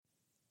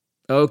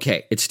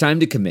Okay, it's time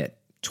to commit.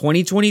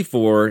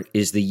 2024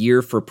 is the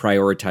year for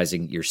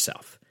prioritizing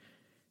yourself.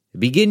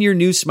 Begin your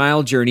new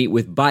smile journey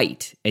with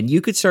Byte, and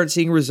you could start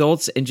seeing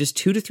results in just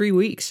 2 to 3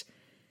 weeks.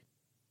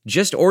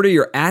 Just order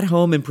your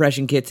at-home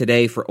impression kit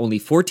today for only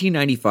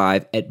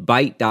 $14.95 at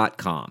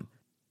Byte.com.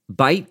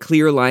 Byte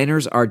clear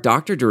liners are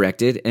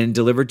doctor-directed and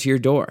delivered to your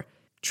door.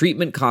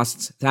 Treatment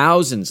costs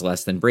thousands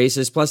less than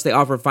braces, plus they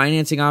offer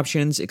financing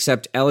options,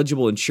 accept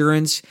eligible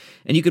insurance,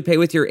 and you could pay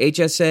with your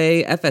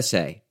HSA,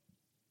 FSA.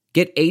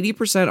 Get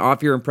 80%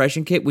 off your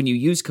impression kit when you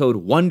use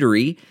code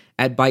WONDERY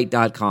at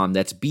Byte.com.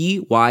 That's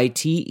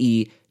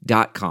BYTE.com.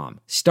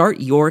 Start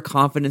your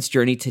confidence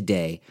journey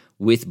today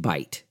with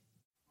Byte.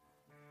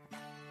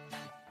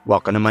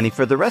 Welcome to Money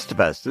for the Rest of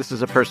Us. This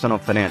is a personal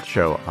finance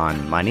show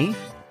on money,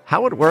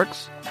 how it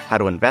works, how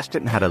to invest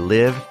it, and how to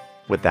live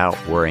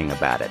without worrying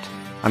about it.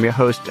 I'm your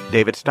host,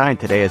 David Stein.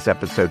 Today is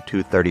episode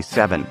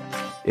 237.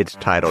 It's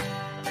titled,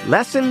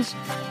 Lessons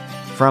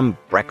from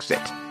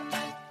Brexit.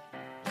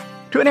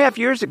 2.5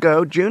 years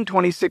ago, June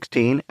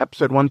 2016,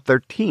 episode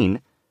 113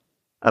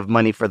 of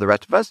Money for the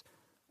Rest of Us,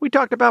 we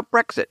talked about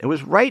Brexit. It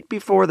was right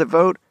before the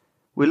vote.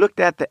 We looked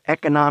at the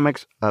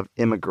economics of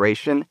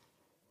immigration,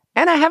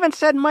 and I haven't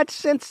said much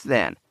since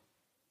then.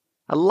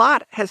 A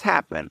lot has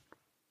happened.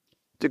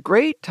 It's a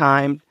great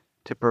time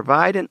to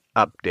provide an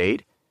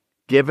update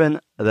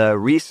given the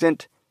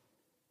recent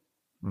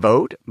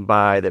vote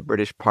by the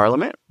British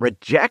Parliament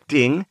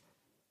rejecting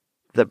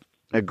the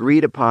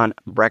agreed-upon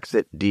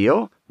Brexit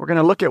deal. We're going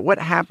to look at what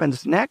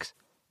happens next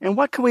and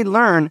what can we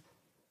learn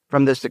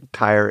from this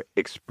entire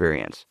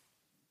experience.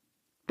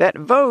 That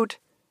vote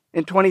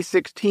in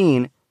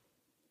 2016,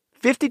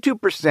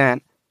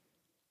 52%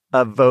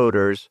 of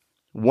voters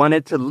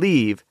wanted to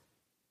leave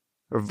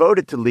or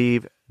voted to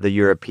leave the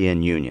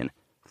European Union.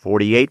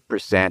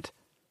 48%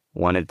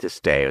 wanted to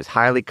stay. It was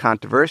highly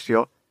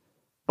controversial,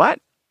 but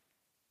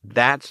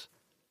that's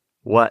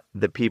what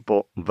the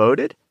people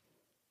voted.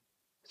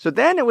 So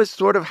then it was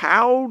sort of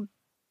how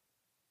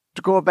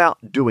to go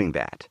about doing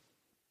that.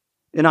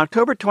 In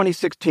October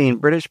 2016,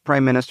 British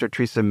Prime Minister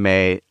Theresa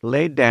May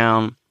laid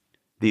down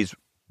these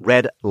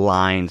red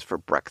lines for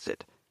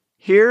Brexit.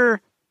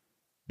 Here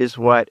is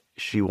what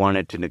she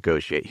wanted to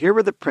negotiate. Here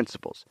were the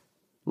principles.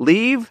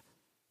 Leave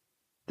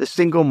the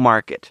single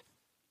market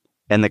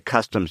and the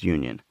customs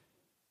union.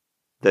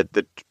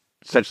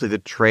 Essentially the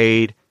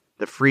trade,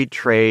 the free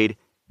trade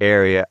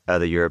area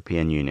of the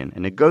European Union,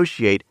 and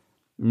negotiate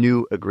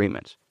new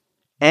agreements.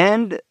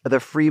 And the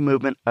free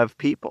movement of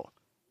people.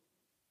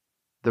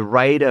 The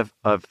right of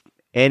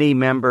any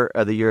member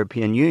of the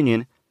European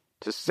Union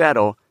to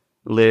settle,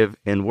 live,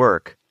 and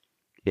work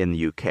in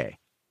the UK.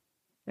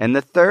 And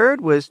the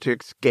third was to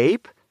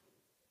escape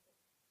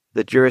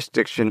the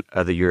jurisdiction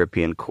of the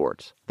European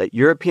courts. That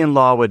European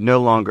law would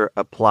no longer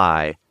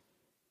apply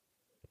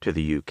to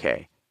the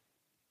UK.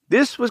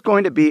 This was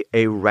going to be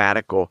a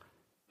radical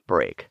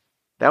break.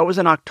 That was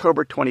in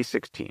October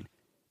 2016.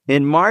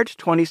 In March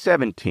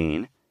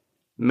 2017,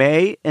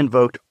 May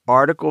invoked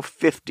Article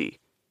 50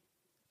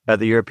 of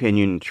the European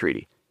Union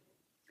Treaty.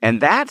 And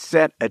that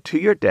set a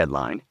 2-year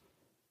deadline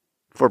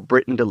for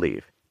Britain to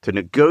leave, to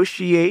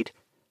negotiate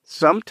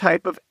some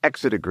type of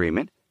exit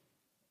agreement.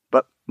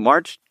 But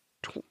March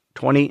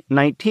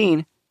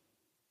 2019,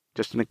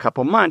 just in a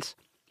couple months,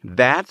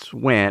 that's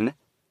when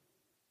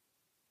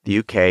the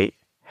UK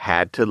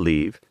had to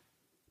leave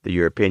the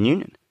European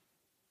Union.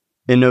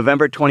 In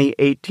November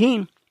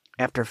 2018,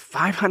 after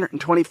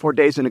 524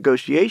 days of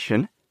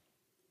negotiation,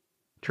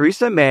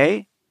 Theresa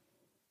May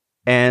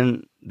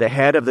and the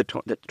head of the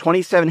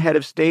 27 head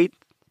of state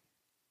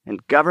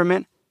and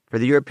government for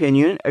the European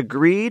Union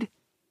agreed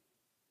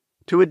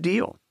to a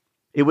deal.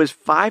 It was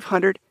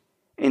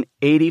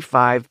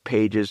 585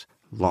 pages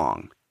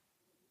long.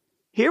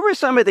 Here were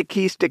some of the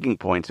key sticking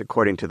points,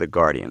 according to The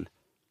Guardian.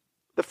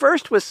 The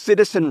first was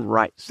citizen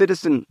rights.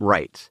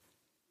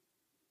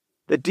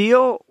 The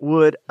deal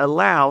would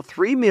allow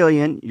 3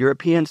 million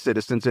European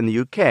citizens in the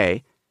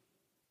UK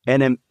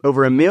and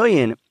over 1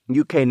 million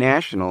UK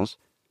nationals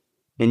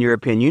in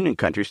European Union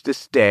countries to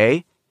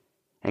stay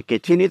and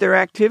continue their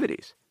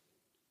activities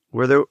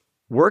where they're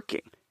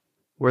working,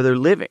 where they're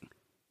living.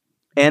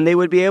 And they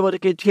would be able to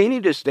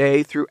continue to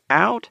stay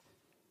throughout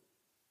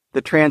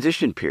the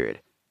transition period,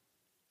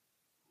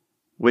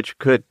 which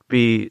could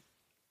be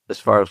as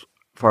far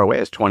away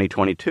as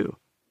 2022.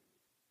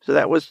 So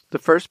that was the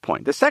first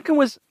point. The second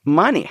was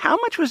money. How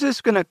much was this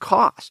going to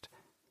cost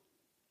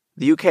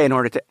the UK in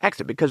order to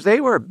exit? Because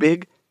they were a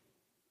big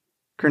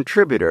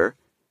contributor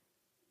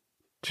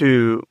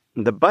to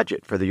the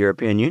budget for the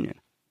European Union.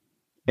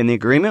 And the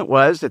agreement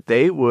was that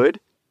they would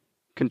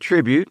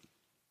contribute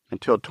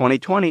until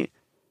 2020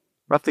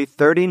 roughly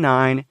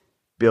 £39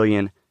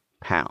 billion.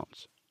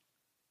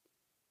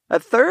 A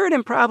third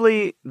and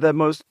probably the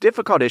most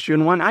difficult issue,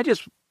 and one I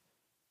just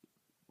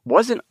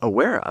wasn't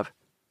aware of,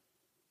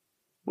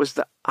 was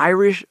the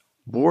Irish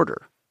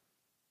border.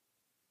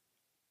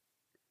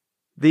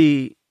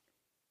 The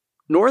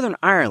Northern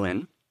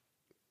Ireland,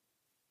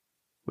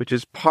 which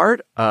is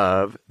part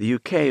of the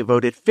UK,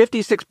 voted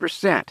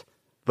 56%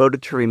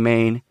 voted to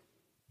remain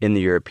in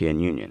the European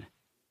Union.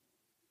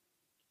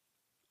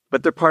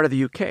 But they're part of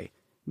the UK.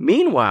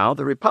 Meanwhile,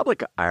 the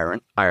Republic of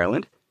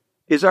Ireland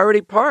is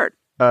already part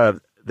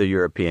of the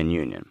European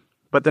Union,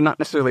 but they're not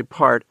necessarily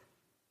part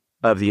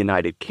of the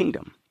United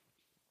Kingdom.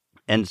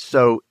 And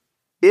so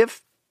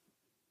if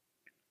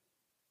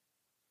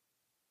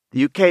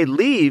the UK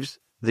leaves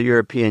the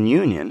European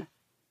Union,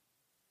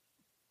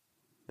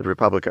 the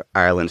Republic of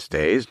Ireland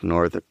stays,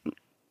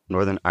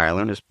 Northern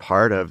Ireland is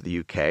part of the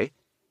UK,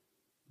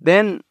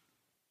 then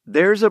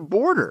there's a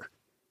border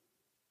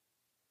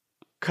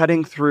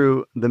cutting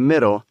through the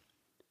middle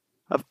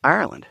of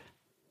Ireland.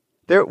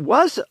 There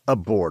was a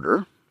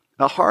border,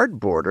 a hard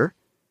border,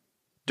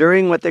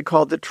 during what they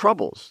called the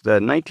Troubles, the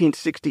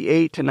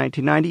 1968 to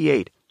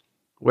 1998,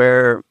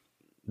 where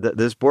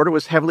this border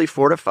was heavily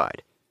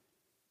fortified.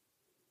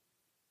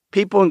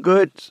 People and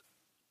goods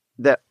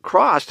that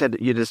crossed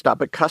you had to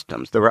stop at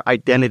customs. There were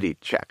identity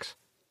checks.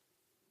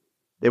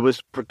 It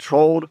was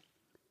patrolled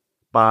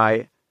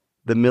by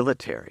the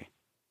military.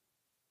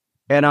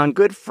 And on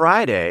Good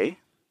Friday,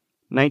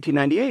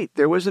 1998,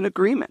 there was an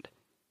agreement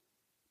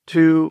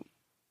to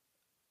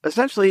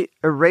essentially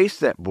erase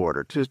that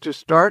border, to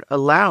start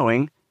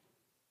allowing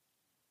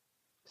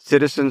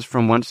citizens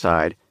from one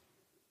side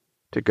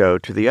to go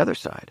to the other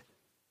side.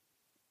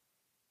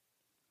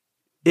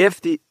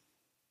 If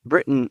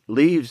Britain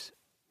leaves,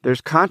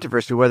 there's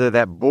controversy whether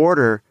that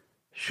border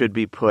should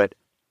be put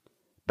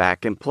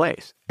back in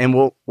place. And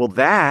will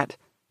that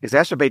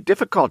exacerbate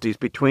difficulties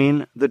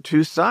between the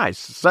two sides?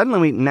 Suddenly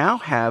we now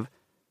have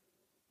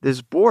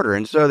this border.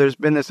 And so there's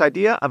been this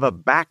idea of a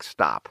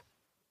backstop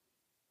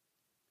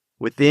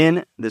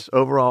within this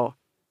overall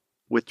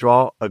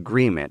withdrawal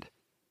agreement,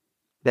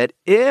 that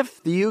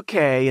if the UK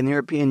and the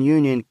European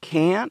Union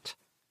can't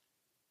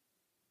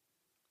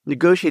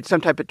negotiate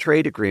some type of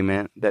trade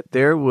agreement, that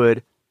there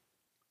would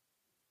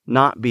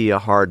not be a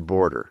hard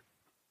border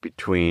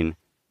between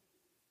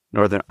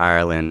Northern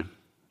Ireland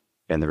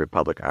and the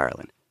Republic of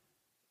Ireland.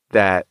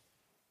 That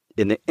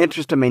in the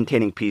interest of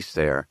maintaining peace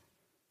there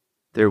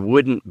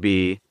wouldn't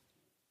be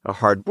a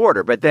hard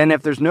border. But then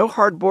if there's no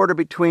hard border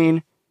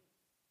between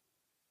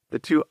the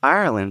two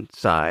Ireland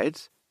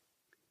sides,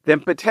 then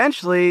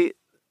potentially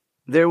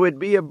there would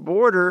be a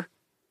border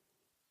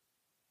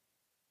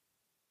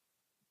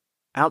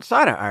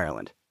outside of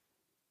Ireland.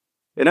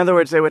 In other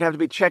words, they would have to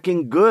be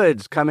checking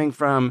goods coming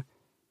from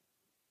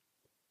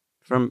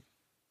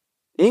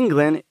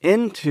England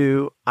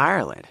into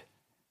Ireland.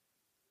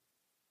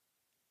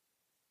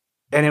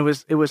 And it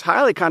was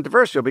highly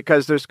controversial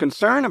because there's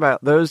concern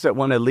about those that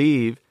want to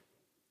leave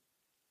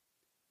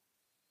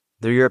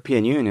the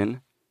European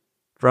Union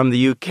from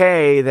the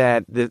UK,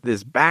 that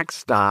this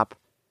backstop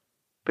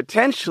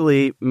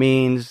potentially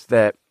means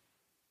that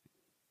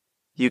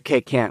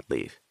UK can't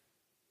leave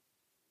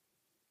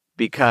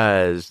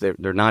because they're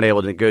not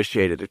able to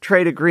negotiate a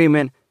trade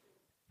agreement,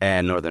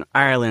 and Northern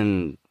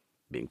Ireland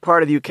being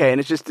part of the UK,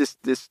 and it's just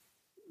this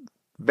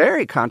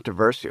very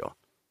controversial.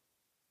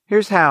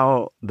 Here's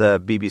how the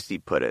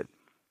BBC put it.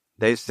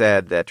 They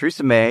said that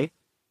Theresa May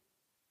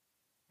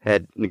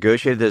had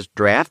negotiated this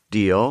draft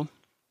deal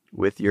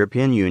with the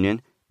European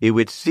Union. It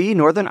would see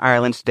Northern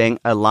Ireland staying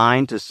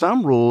aligned to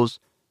some rules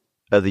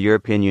of the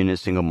European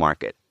Union's single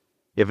market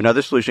if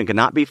another solution could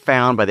not be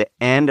found by the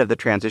end of the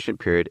transition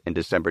period in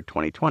December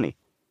 2020.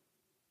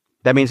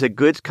 That means that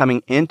goods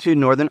coming into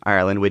Northern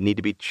Ireland would need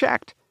to be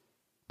checked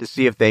to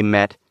see if they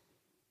met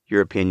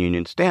European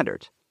Union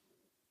standards.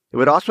 It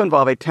would also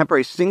involve a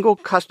temporary single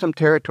custom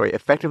territory,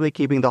 effectively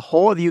keeping the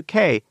whole of the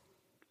UK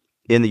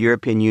in the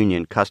European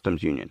Union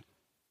customs union,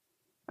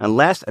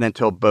 unless and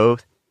until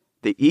both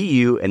the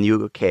EU and the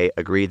UK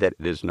agree that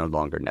it is no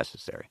longer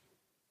necessary.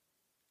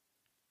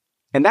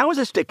 And that was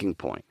a sticking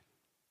point.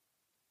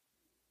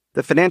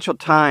 The Financial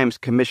Times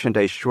commissioned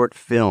a short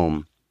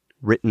film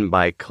written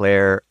by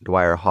Claire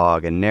Dwyer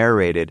Hogg and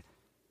narrated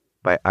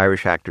by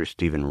Irish actor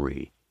Stephen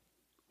Ree.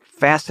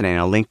 Fascinating.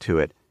 I'll link to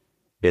it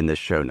in the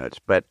show notes.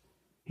 But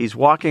he's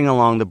walking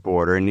along the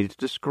border and he's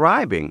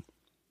describing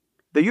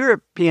the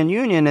European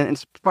Union, and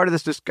it's part of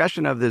this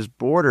discussion of this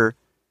border.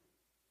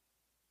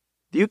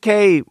 The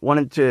UK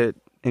wanted to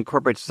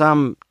incorporate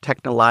some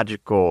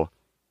technological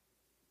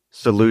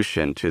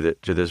solution to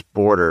this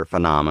border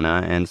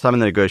phenomena, and some of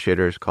the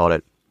negotiators called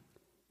it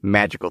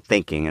magical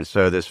thinking. And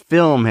so this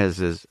film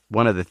has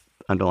one of the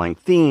underlying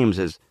themes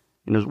is,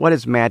 what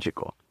is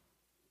magical?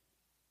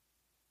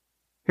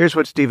 Here's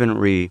what Stephen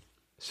Ree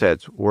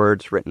says,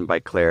 words written by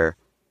Claire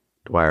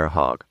Dwyer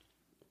Hogg.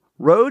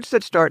 Roads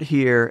that start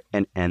here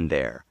and end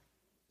there,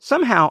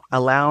 somehow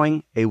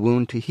allowing a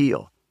wound to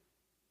heal.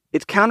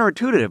 It's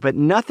counterintuitive, but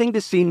nothing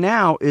to see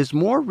now is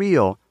more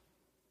real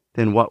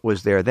than what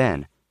was there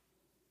then.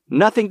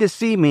 Nothing to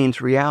see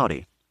means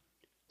reality.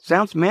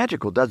 Sounds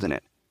magical, doesn't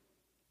it?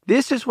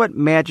 This is what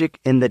magic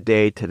in the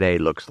day today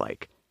looks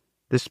like.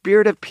 The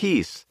spirit of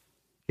peace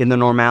in the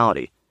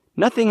normality.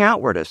 Nothing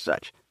outward as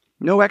such.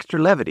 No extra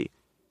levity.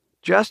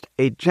 Just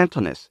a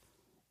gentleness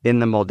in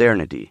the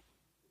modernity.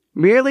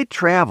 Merely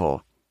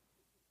travel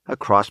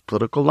across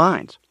political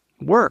lines.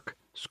 Work,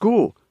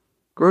 school,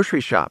 grocery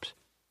shops,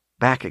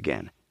 back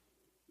again.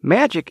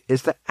 Magic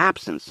is the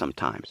absence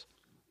sometimes.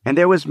 And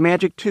there was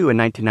magic too in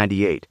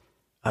 1998,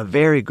 a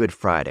very Good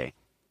Friday,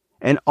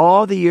 and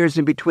all the years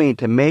in between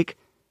to make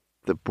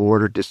the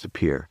border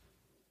disappear.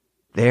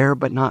 There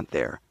but not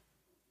there.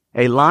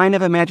 A line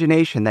of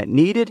imagination that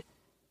needed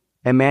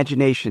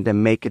imagination to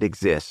make it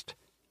exist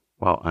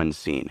while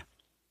unseen.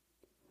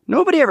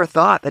 Nobody ever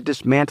thought that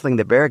dismantling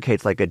the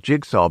barricades like a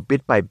jigsaw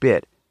bit by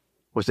bit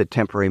was a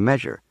temporary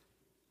measure.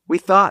 We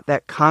thought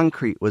that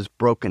concrete was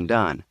broken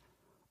down,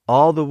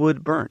 all the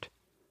wood burnt,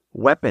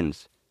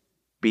 weapons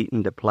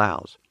beaten to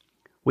plows.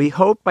 We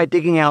hoped by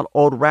digging out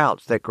old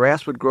routes that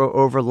grass would grow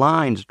over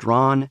lines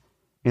drawn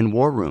in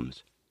war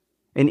rooms.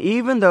 And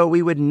even though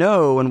we would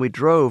know when we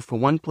drove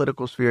from one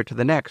political sphere to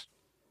the next,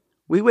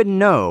 we would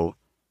know,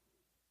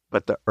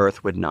 but the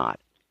earth would not.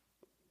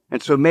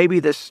 And so maybe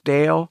the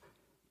stale,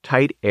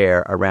 tight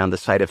air around the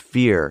site of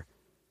fear,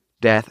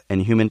 death,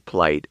 and human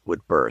plight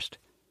would burst,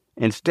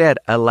 instead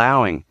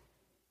allowing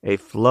a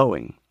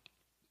flowing,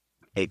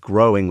 a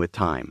growing with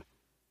time.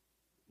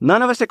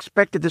 None of us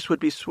expected this would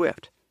be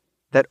swift,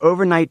 that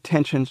overnight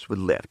tensions would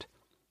lift.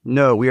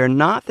 No, we are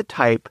not the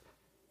type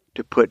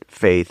to put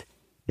faith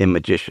in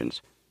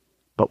magicians,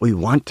 but we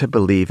want to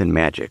believe in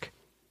magic.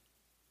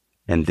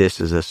 And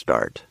this is a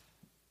start.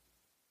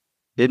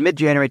 In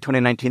mid-January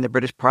 2019, the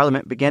British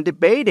Parliament began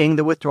debating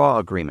the withdrawal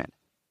agreement.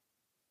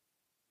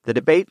 The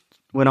debate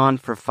went on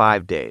for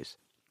 5 days,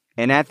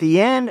 and at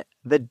the end,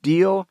 the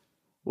deal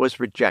was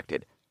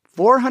rejected.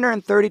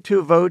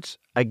 432 votes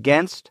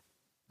against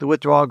the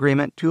withdrawal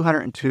agreement,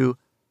 202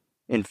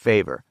 in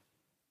favor.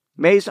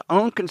 May's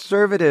own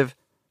Conservative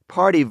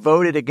Party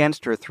voted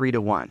against her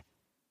 3-1.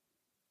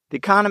 The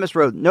Economist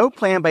wrote, "No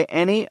plan by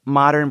any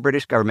modern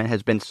British government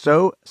has been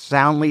so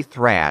soundly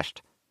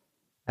thrashed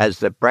as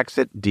the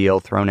Brexit deal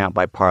thrown out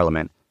by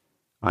Parliament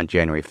on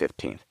January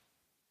 15th.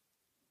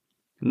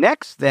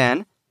 Next,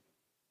 then,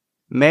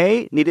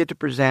 May needed to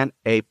present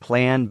a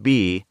Plan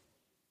B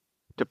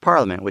to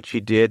Parliament, which she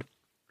did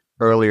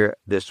earlier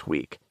this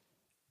week.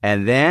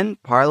 And then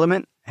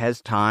Parliament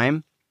has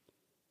time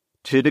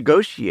to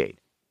negotiate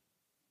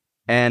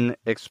and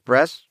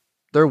express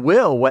their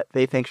will, what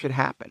they think should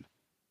happen.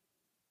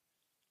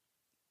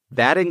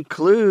 That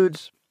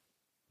includes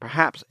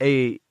perhaps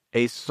a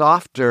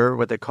softer,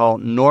 what they call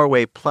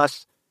Norway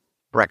plus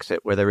Brexit,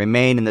 where they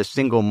remain in the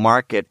single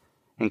market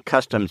and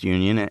customs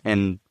union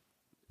and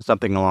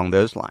something along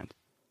those lines.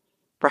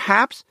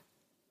 Perhaps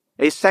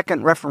a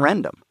second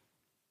referendum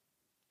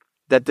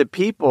that the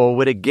people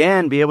would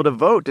again be able to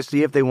vote to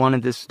see if they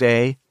wanted to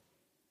stay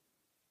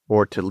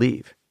or to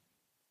leave.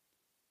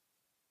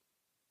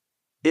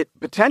 It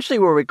potentially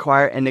will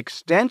require an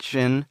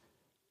extension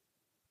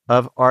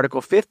of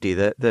Article 50,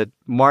 the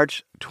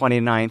March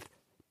 29th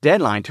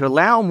deadline, to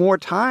allow more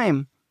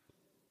time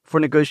for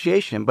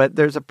negotiation. But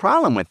there's a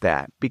problem with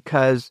that,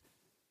 because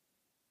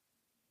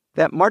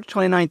that March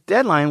 29th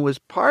deadline was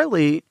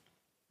partly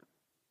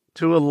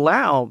to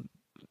allow,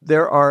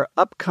 there are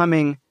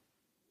upcoming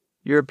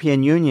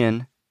European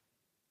Union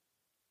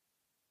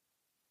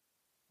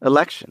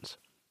elections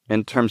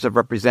in terms of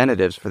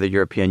representatives for the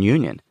European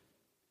Union.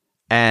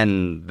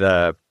 And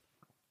the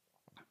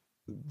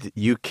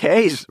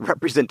UK's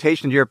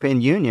representation of the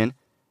European Union,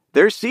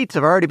 their seats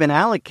have already been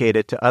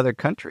allocated to other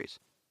countries.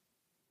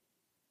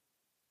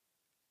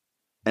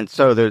 And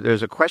so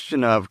there's a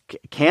question of,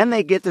 can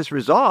they get this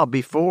resolved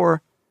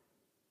before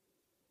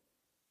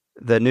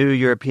the new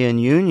European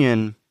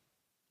Union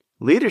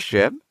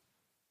leadership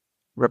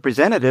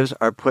representatives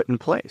are put in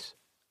place?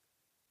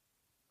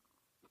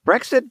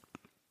 Brexit,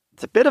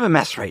 it's a bit of a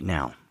mess right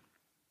now.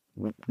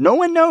 No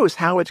one knows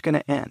how it's going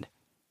to end.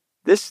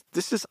 This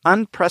is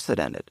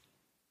unprecedented.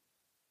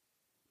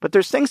 But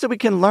there's things that we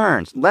can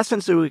learn,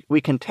 lessons that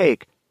we can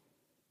take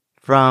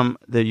from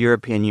the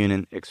European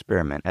Union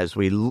experiment as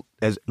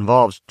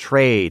involves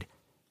trade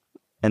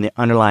and the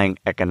underlying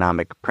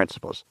economic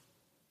principles,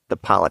 the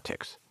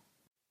politics.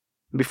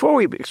 Before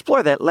we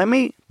explore that, let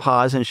me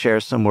pause and share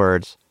some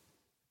words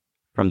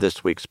from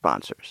this week's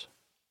sponsors.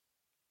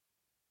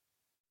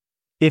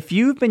 If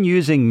you've been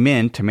using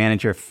Mint to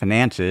manage your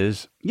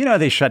finances, you know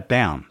they shut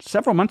down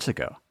several months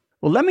ago.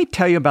 Well, let me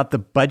tell you about the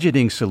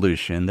budgeting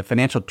solution, the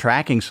financial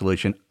tracking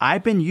solution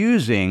I've been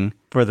using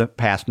for the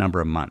past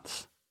number of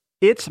months.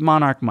 It's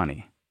Monarch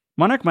Money.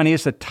 Monarch Money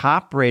is the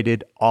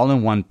top-rated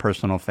all-in-one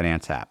personal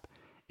finance app.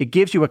 It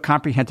gives you a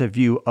comprehensive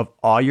view of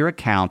all your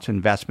accounts,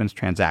 investments,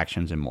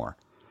 transactions, and more.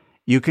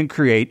 You can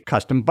create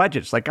custom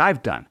budgets like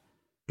I've done.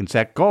 You can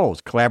set goals,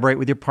 collaborate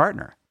with your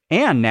partner.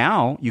 And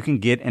now you can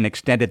get an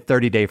extended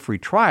 30-day free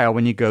trial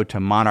when you go to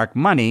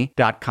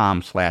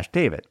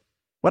monarchmoney.com/David.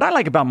 What I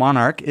like about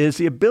Monarch is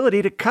the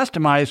ability to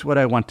customize what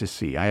I want to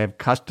see. I have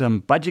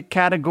custom budget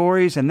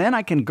categories, and then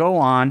I can go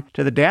on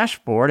to the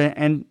dashboard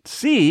and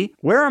see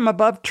where I'm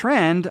above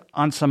trend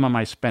on some of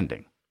my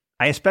spending.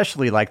 I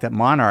especially like that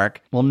Monarch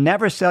will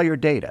never sell your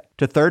data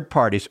to third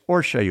parties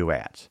or show you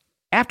ads.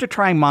 After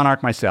trying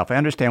Monarch myself, I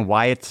understand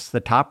why it's the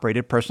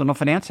top-rated personal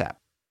finance app.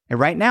 And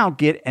right now,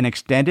 get an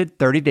extended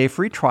 30-day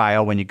free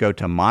trial when you go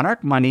to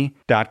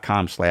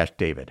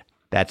monarchmoney.com/David.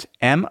 That's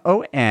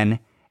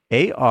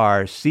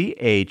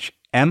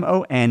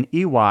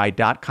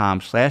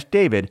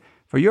monarchmoney.com/David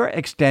for your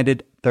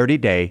extended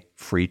 30-day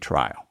free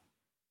trial.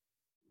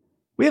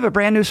 We have a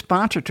brand new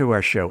sponsor to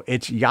our show.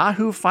 It's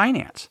Yahoo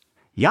Finance.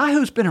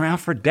 Yahoo's been around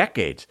for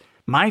decades.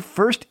 My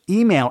first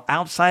email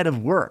outside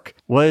of work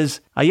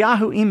was a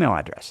Yahoo email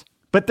address.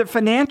 But the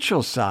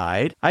financial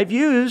side, I've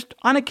used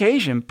on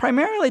occasion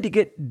primarily to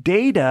get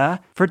data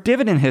for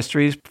dividend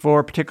histories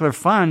for particular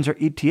funds or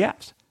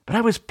ETFs. But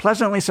I was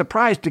pleasantly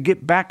surprised to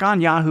get back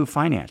on Yahoo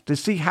Finance to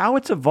see how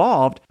it's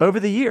evolved over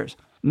the years.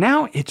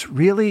 Now it's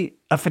really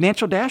a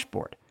financial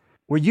dashboard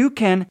where you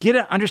can get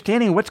an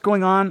understanding of what's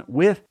going on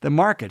with the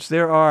markets.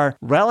 There are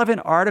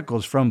relevant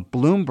articles from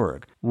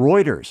Bloomberg,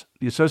 Reuters,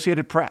 the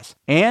Associated Press,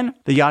 and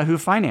the Yahoo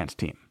Finance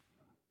team.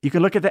 You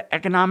can look at the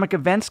economic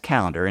events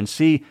calendar and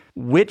see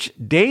which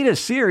data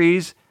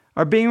series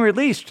are being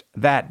released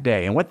that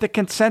day and what the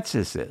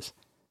consensus is.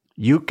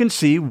 You can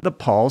see the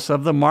pulse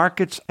of the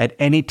markets at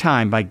any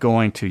time by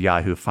going to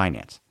Yahoo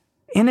Finance.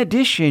 In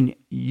addition,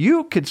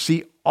 you could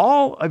see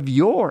all of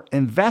your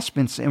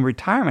investments and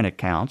retirement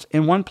accounts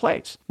in one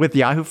place. With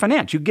Yahoo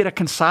Finance, you get a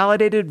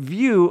consolidated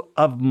view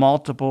of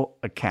multiple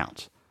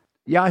accounts.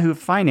 Yahoo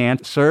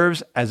Finance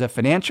serves as a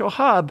financial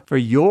hub for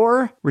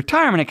your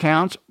retirement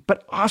accounts,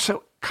 but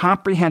also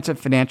comprehensive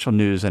financial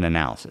news and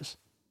analysis.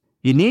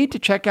 You need to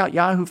check out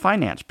Yahoo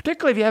Finance,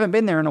 particularly if you haven't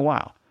been there in a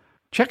while.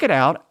 Check it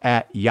out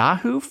at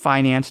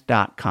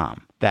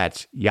yahoofinance.com.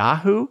 That's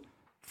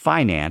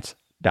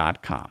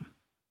yahoofinance.com.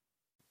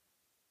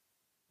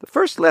 The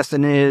first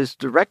lesson is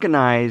to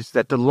recognize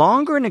that the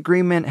longer an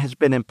agreement has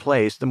been in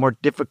place, the more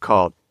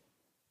difficult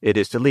it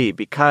is to leave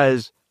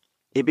because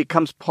it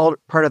becomes part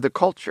of the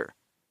culture.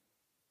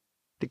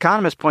 The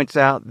Economist points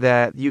out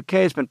that the UK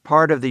has been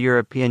part of the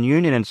European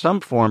Union in some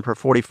form for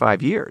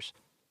 45 years.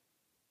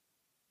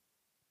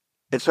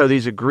 And so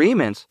these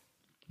agreements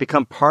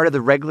become part of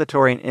the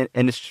regulatory and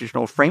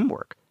institutional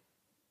framework.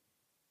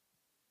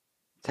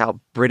 It's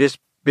how British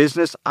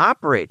business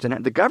operates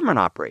and the government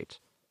operates.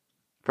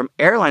 From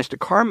airlines to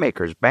car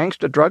makers, banks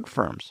to drug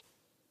firms,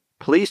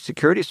 police,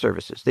 security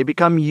services, they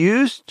become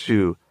used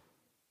to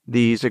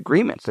these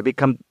agreements. They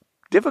become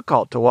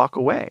difficult to walk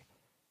away.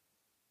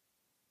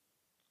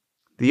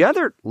 The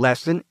other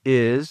lesson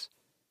is,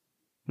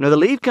 the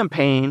Leave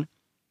campaign,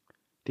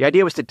 the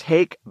idea was to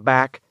take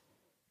back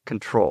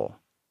control.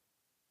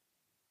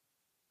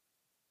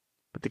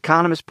 But the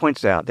Economist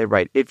points out, they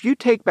write, if you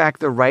take back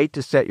the right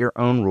to set your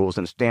own rules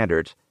and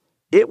standards,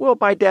 it will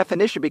by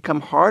definition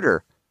become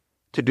harder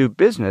to do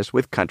business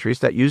with countries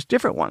that use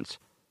different ones.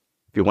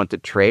 If you want to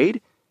trade,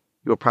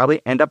 you will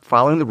probably end up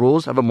following the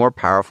rules of a more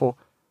powerful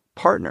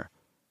partner,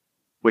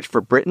 which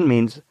for Britain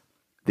means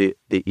the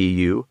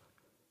EU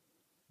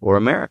or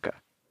America,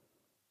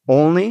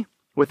 only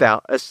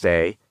without a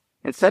say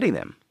in setting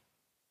them.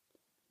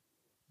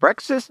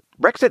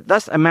 Brexit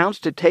thus amounts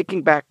to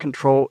taking back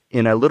control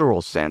in a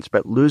literal sense,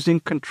 but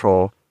losing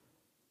control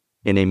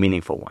in a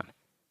meaningful one.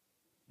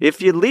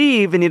 If you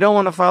leave and you don't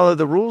want to follow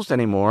the rules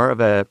anymore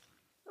of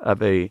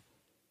a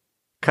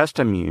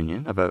custom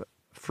union, of a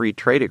free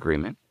trade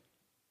agreement,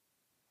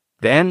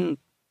 then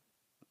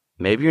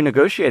maybe your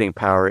negotiating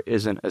power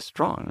isn't as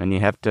strong, and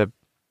you have to.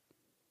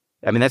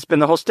 That's been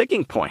the whole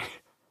sticking point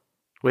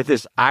with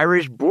this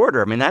Irish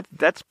border.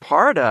 That's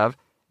part of,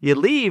 you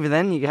leave, and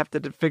then you have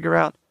to figure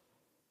out,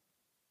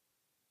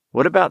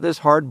 what about this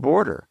hard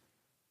border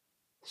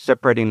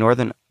separating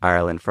Northern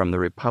Ireland from the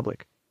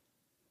Republic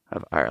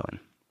of Ireland?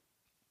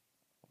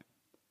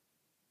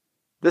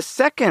 The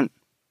second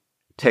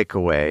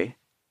takeaway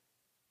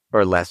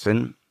or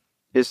lesson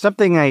is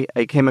something I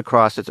came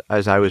across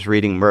as I was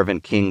reading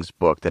Mervyn King's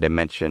book that I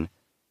mentioned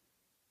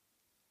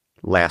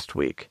last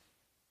week,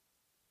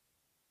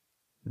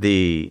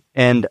 The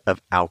End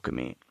of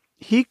Alchemy.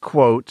 He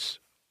quotes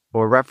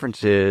or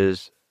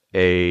references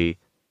a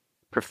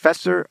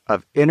professor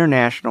of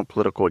international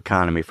political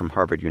economy from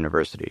Harvard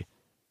University.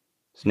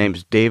 His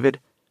name's David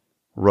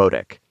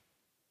Rodek.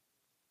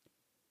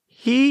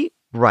 He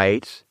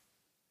writes,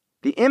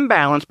 the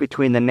imbalance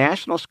between the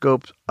national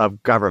scopes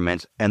of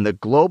governments and the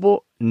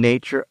global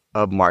nature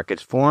of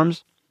markets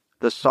forms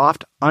the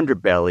soft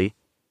underbelly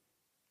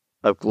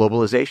of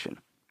globalization.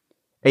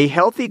 A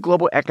healthy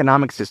global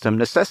economic system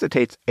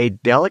necessitates a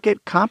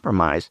delicate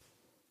compromise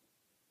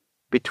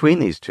between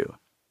these two.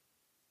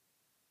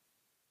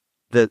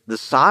 The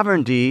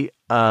sovereignty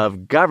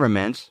of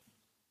governments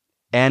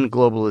and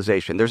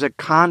globalization. There's a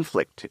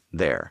conflict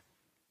there.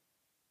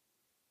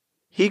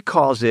 He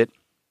calls it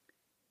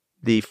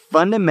the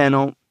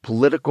fundamental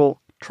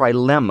political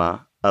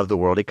trilemma of the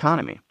world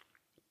economy.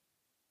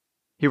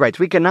 He writes,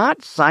 we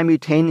cannot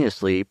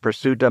simultaneously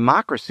pursue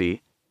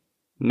democracy,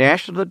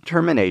 national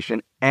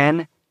determination,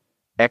 and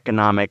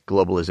economic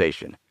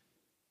globalization.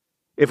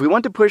 If we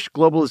want to push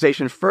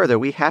globalization further,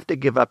 we have to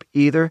give up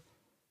either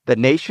the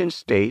nation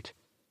state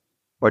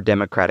or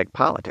democratic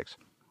politics.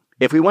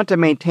 If we want to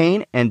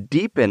maintain and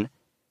deepen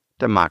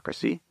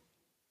democracy,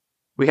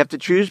 We have to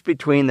choose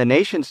between the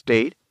nation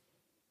state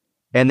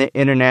and the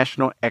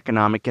international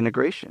economic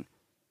integration.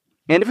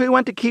 And if we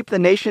want to keep the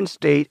nation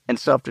state and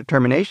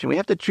self-determination, we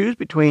have to choose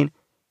between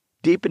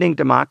deepening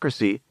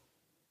democracy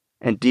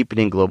and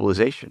deepening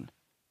globalization.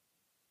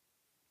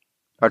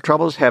 Our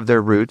troubles have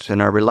their roots in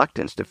our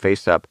reluctance to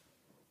face up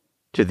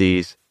to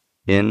these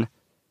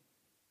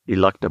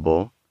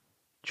ineluctable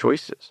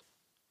choices.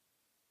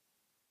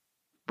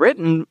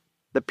 Britain,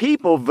 the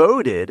people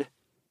voted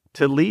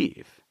to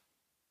leave.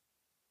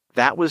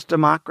 That was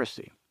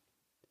democracy.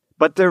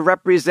 But the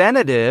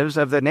representatives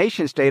of the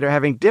nation state are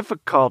having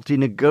difficulty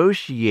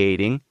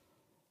negotiating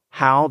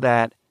how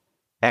that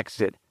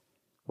exit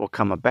will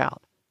come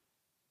about.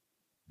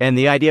 And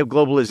the idea of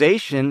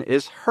globalization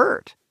is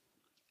hurt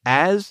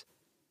as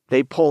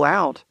they pull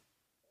out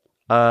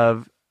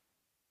of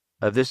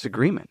this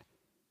agreement.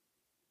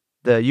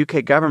 The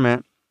UK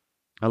government,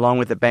 along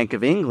with the Bank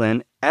of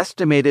England,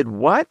 estimated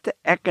what the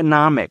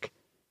economic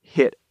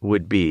hit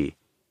would be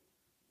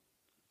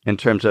in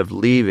terms of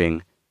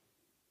leaving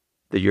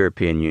the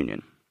European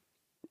Union.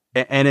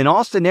 And in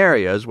all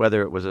scenarios,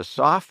 whether it was a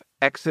soft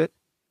exit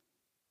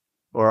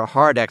or a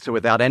hard exit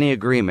without any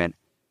agreement,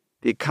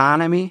 the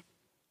economy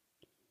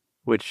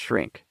would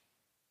shrink.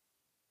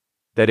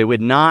 That it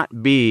would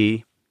not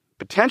be,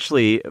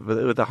 potentially,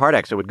 with a hard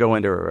exit, would go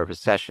into a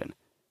recession.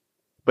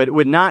 But it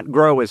would not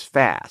grow as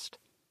fast.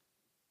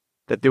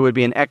 That there would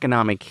be an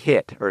economic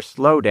hit or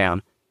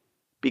slowdown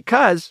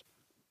because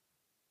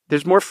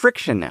there's more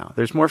friction now.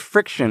 There's more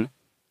friction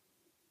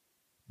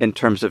in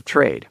terms of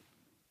trade.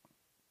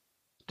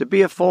 To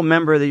be a full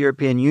member of the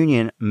European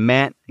Union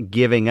meant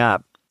giving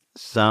up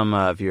some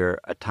of your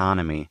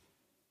autonomy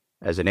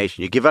as a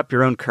nation. You give up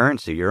your own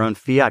currency, your own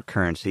fiat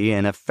currency,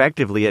 and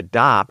effectively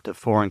adopt a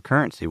foreign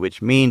currency,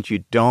 which means you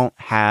don't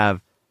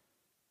have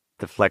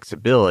the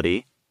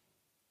flexibility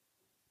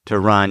to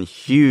run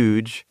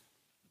huge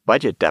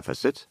budget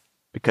deficits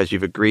because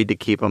you've agreed to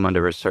keep them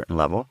under a certain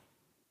level.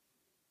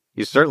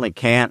 You certainly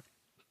can't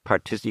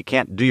you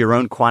can't do your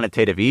own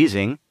quantitative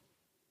easing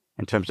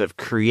in terms of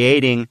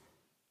creating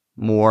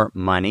more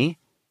money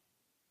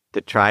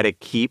to try to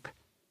keep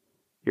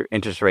your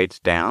interest rates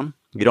down.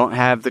 You don't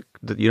have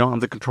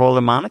the control of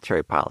the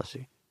monetary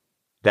policy.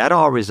 That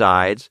all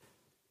resides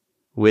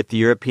with the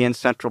European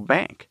Central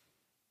Bank.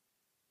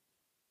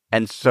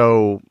 And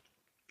so,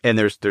 and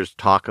there's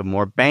talk of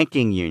more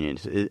banking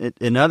unions.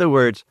 In other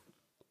words,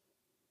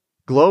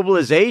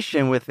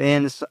 globalization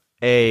within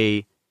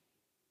a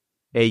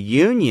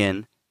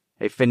union,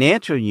 a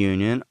financial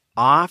union,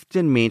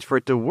 often means for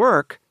it to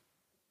work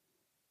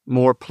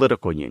more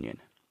political union.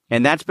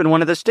 And that's been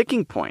one of the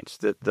sticking points.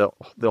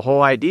 The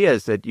whole idea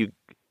is that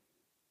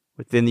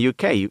within the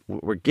UK,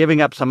 we're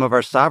giving up some of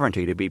our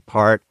sovereignty to be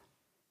part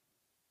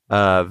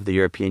of the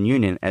European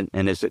Union.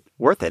 And is it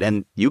worth it?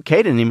 And UK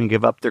didn't even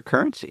give up their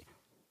currency.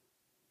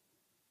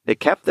 They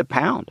kept the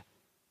pound.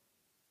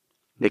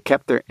 They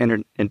kept their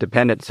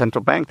independent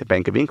central bank, the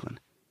Bank of England,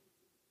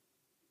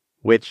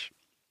 which,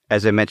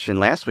 as I mentioned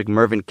last week,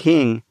 Mervyn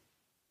King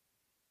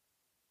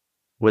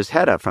was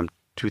head of from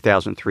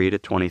 2003 to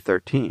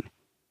 2013.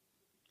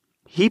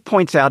 He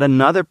points out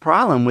another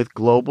problem with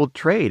global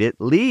trade. It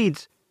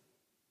leads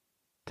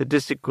to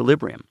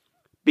disequilibrium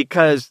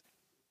because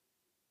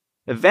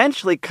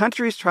eventually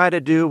countries try to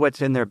do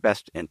what's in their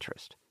best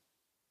interest.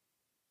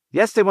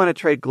 Yes, they want to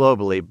trade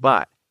globally,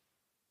 but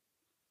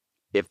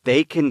if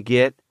they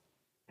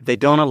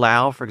don't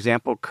allow, for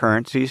example,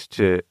 currencies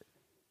to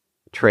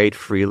trade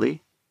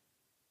freely,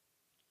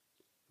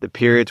 the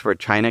periods where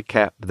China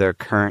kept their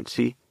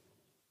currency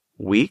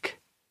weak,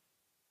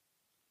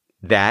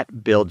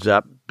 that builds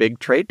up big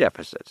trade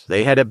deficits.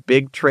 They had a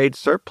big trade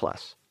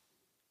surplus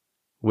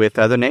with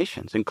other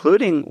nations,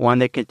 including one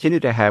they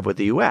continue to have with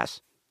the U.S.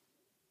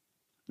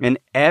 And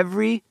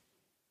every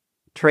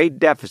trade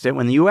deficit,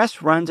 when the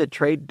U.S. runs a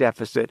trade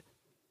deficit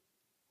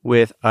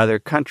with other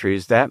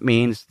countries, that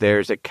means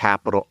there's a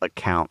capital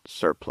account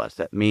surplus.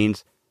 That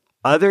means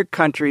other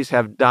countries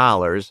have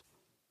dollars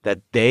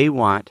that they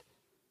want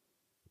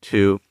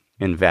to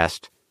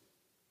invest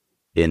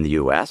in the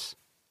U.S.,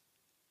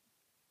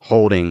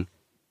 holding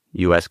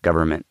U.S.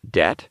 government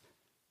debt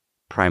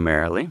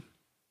primarily.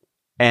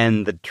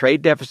 And the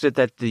trade deficit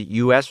that the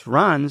U.S.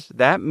 runs,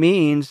 that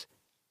means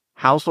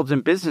households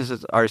and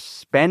businesses are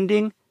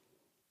spending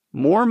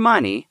more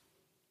money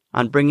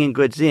on bringing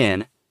goods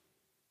in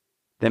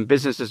than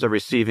businesses are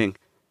receiving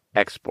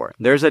export.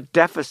 There's a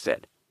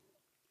deficit.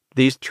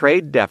 These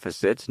trade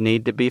deficits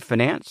need to be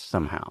financed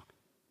somehow,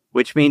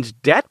 which means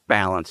debt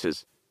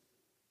balances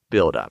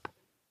build up.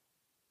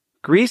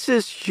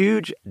 Greece's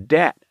huge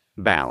debt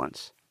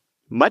balance,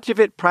 much of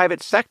it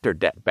private sector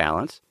debt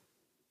balance,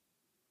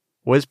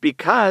 was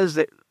because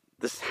the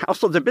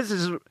households and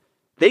businesses,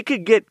 they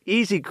could get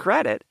easy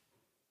credit,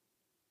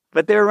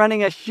 but they were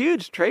running a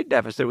huge trade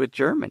deficit with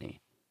Germany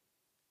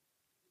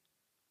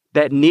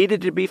that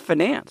needed to be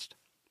financed.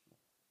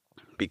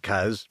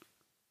 Because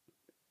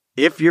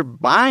if you're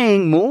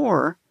buying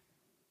more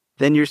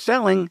than you're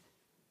selling,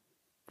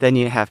 then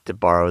you have to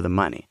borrow the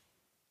money.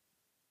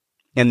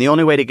 And the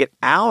only way to get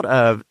out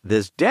of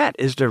this debt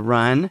is to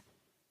run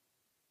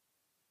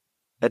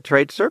a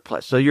trade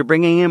surplus. So you're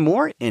bringing in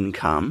more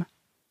income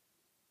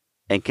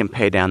and can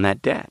pay down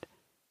that debt.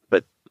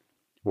 But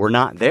we're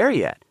not there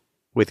yet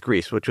with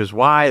Greece, which is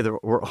why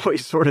we're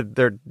always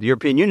the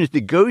European Union is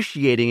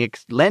negotiating,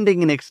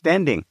 lending and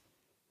extending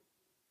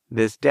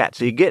this debt.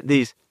 So you get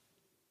this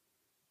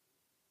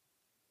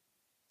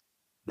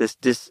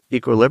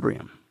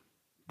disequilibrium,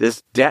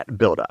 this debt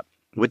buildup,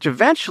 which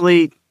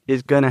eventually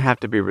is going to have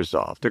to be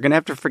resolved. They're going to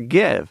have to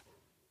forgive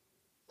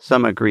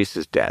some of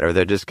Greece's debt, or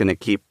they're just going to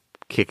keep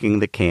kicking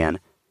the can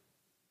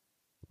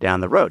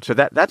down the road. So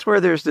that's where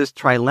there's this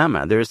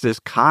trilemma. There's this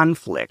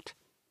conflict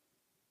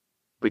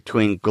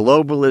between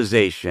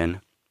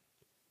globalization,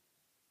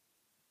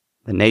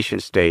 the nation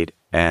state,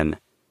 and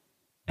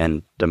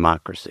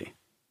democracy.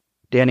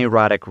 Danny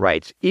Roddick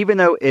writes, even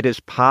though it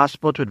is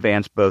possible to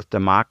advance both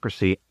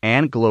democracy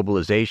and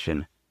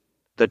globalization,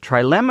 the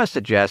trilemma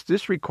suggests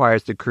this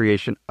requires the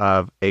creation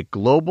of a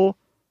global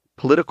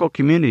political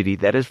community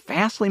that is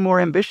vastly more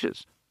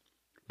ambitious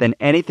than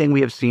anything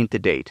we have seen to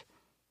date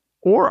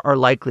or are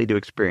likely to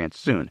experience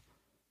soon.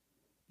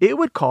 It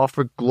would call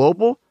for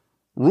global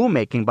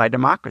rulemaking by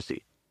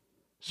democracy,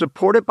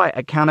 supported by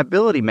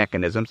accountability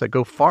mechanisms that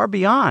go far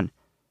beyond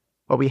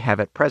what we have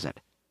at present.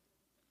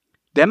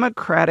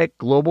 Democratic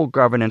global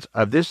governance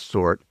of this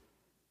sort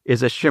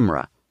is a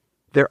chimera.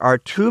 There are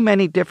too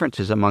many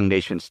differences among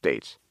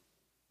nation-states,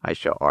 I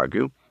shall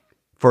argue,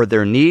 for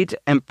their needs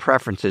and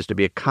preferences to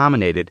be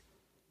accommodated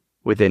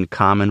within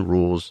common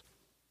rules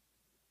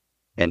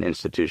and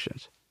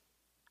institutions.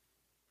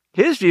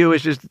 His view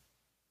is just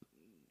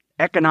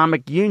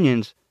economic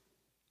unions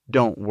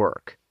don't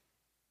work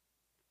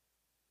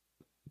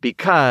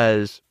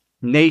because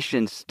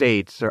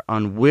nation-states are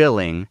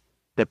unwilling,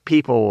 the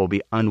people will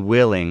be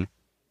unwilling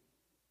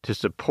to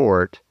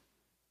support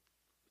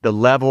the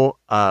level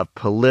of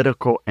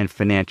political and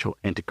financial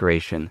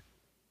integration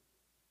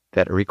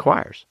that it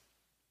requires.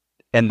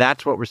 And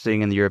that's what we're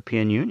seeing in the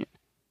European Union.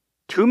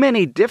 Too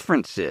many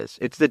differences.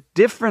 It's the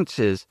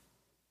differences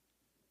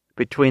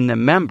between the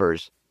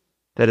members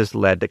that has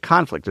led to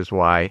conflict. Is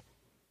why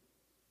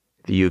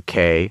the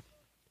UK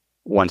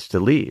wants to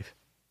leave.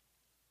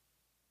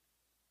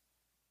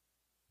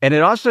 And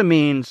it also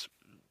means,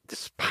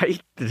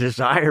 despite the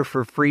desire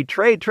for free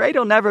trade, trade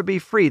will never be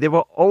free. There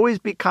will always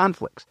be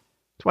conflicts.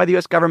 That's why the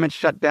U.S. government's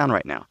shut down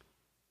right now.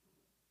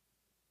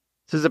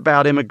 This is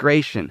about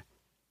immigration.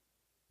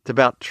 It's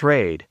about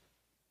trade.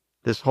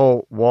 This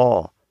whole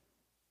wall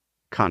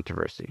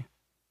controversy.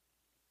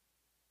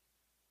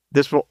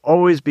 This will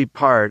always be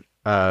part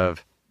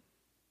of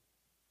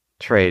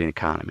trade and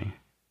economy.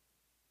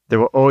 There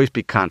will always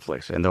be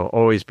conflicts, and there will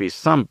always be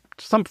some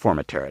form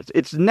of terrorism.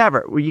 It's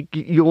never,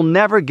 you'll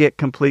never get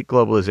complete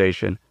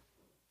globalization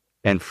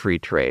and free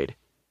trade,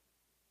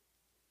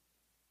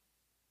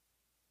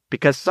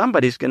 because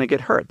somebody's going to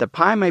get hurt. The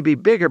pie may be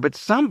bigger, but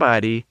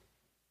somebody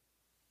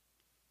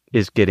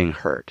is getting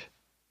hurt,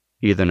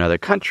 either another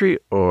country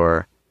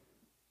or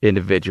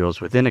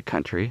individuals within a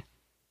country,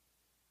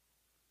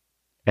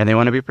 and they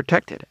want to be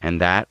protected,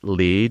 and that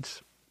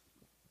leads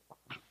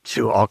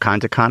to all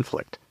kinds of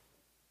conflict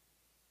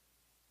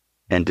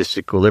and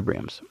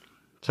disequilibriums.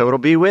 So it'll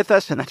be with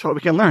us, and that's what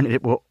we can learn.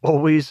 It will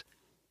always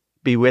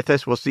be with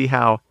us. We'll see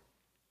how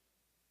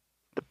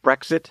the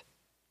Brexit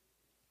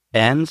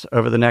ends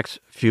over the next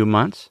few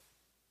months.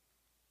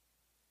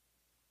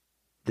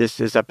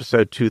 This is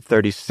episode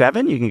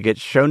 237. You can get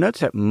show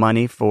notes at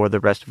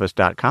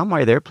moneyfortherestofus.com. While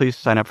you're there, please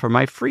sign up for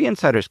my free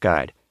Insider's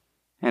Guide,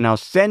 and I'll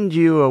send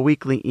you a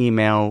weekly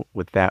email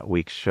with that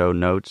week's show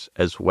notes,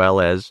 as well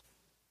as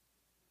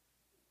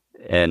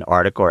an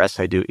article or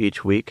essay I do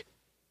each week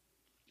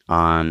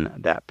on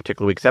that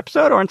particular week's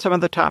episode or on some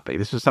other topic.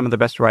 This is some of the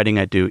best writing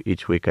I do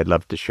each week. I'd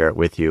love to share it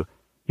with you.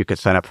 You can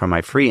sign up for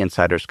my free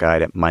Insider's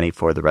Guide at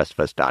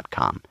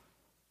moneyfortherestofus.com.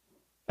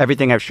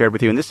 Everything I've shared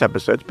with you in this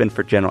episode has been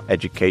for general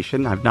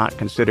education. I've not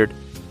considered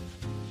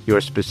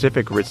your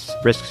specific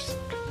risk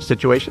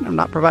situation. I've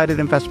not provided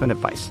investment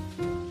advice.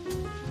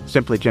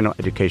 Simply general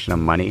education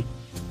on money,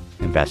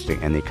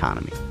 investing, and the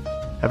economy.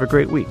 Have a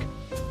great week.